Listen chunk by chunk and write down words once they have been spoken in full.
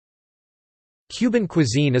Cuban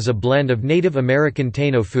cuisine is a blend of Native American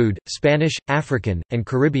Taino food, Spanish, African, and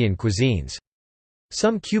Caribbean cuisines.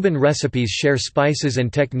 Some Cuban recipes share spices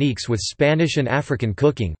and techniques with Spanish and African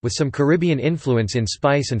cooking, with some Caribbean influence in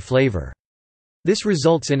spice and flavor. This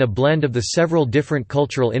results in a blend of the several different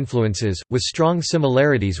cultural influences, with strong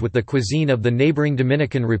similarities with the cuisine of the neighboring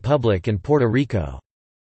Dominican Republic and Puerto Rico.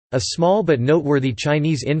 A small but noteworthy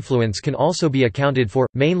Chinese influence can also be accounted for,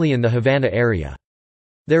 mainly in the Havana area.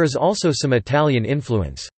 There is also some Italian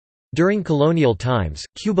influence. During colonial times,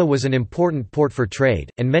 Cuba was an important port for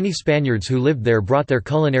trade, and many Spaniards who lived there brought their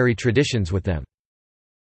culinary traditions with them.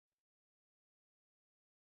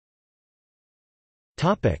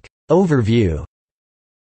 Overview.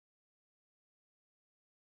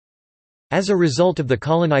 As a result of the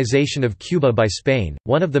colonization of Cuba by Spain,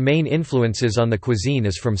 one of the main influences on the cuisine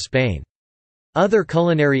is from Spain. Other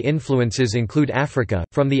culinary influences include Africa,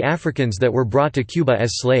 from the Africans that were brought to Cuba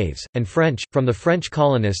as slaves, and French, from the French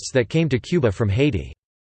colonists that came to Cuba from Haiti.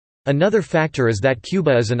 Another factor is that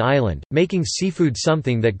Cuba is an island, making seafood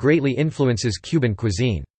something that greatly influences Cuban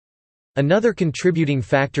cuisine. Another contributing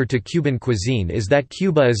factor to Cuban cuisine is that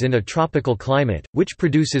Cuba is in a tropical climate, which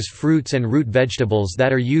produces fruits and root vegetables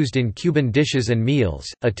that are used in Cuban dishes and meals.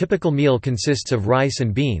 A typical meal consists of rice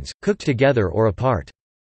and beans, cooked together or apart.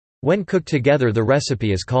 When cooked together, the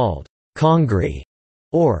recipe is called congri,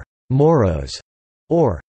 or moros,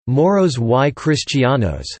 or moros y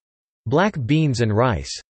cristianos, black beans and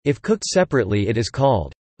rice. If cooked separately, it is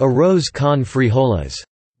called arroz con frijoles,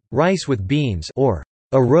 rice with beans, or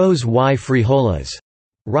arroz y frijoles,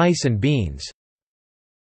 rice and beans.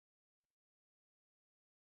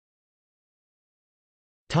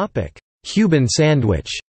 Cuban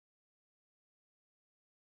sandwich.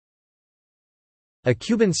 A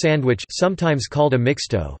Cuban sandwich, sometimes called a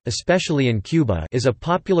mixto, especially in Cuba, is a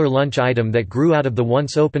popular lunch item that grew out of the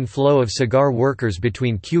once open flow of cigar workers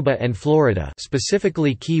between Cuba and Florida,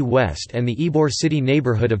 specifically Key West and the Ybor City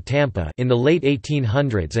neighborhood of Tampa, in the late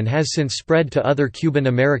 1800s and has since spread to other Cuban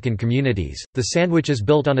American communities. The sandwich is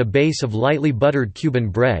built on a base of lightly buttered Cuban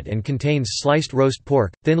bread and contains sliced roast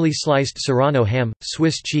pork, thinly sliced Serrano ham,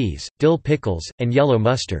 Swiss cheese, dill pickles, and yellow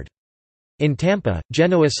mustard. In Tampa,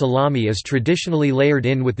 Genoa salami is traditionally layered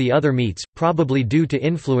in with the other meats, probably due to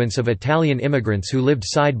influence of Italian immigrants who lived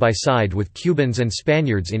side by side with Cubans and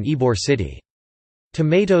Spaniards in Ybor City.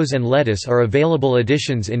 Tomatoes and lettuce are available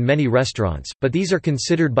additions in many restaurants, but these are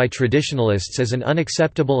considered by traditionalists as an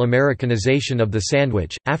unacceptable Americanization of the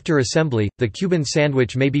sandwich. After assembly, the Cuban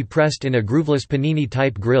sandwich may be pressed in a grooveless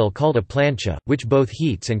panini-type grill called a plancha, which both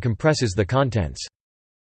heats and compresses the contents.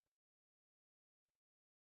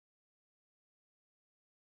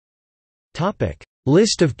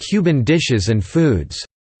 List of Cuban dishes and foods.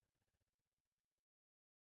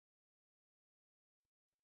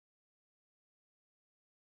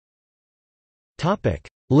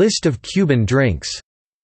 List of Cuban drinks.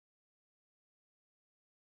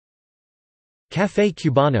 Café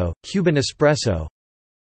Cubano, Cuban espresso.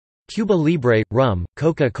 Cuba Libre, rum,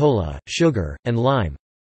 Coca-Cola, sugar, and lime.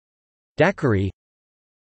 Daiquiri.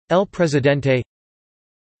 El Presidente.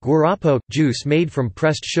 Guarapo, juice made from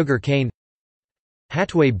pressed sugar cane.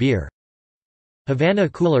 Hatway beer. Havana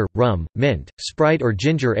Cooler, rum, mint, Sprite or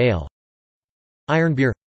ginger ale. Iron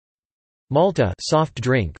beer. Malta, soft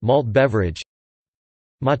drink, malt beverage.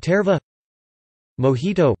 Materva.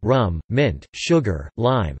 Mojito, rum, mint, sugar,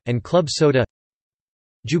 lime, and club soda.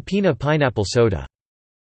 Jupina pineapple soda.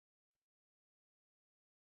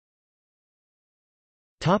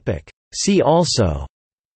 See also: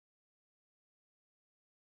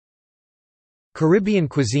 Caribbean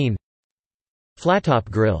cuisine, flattop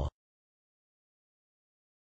grill.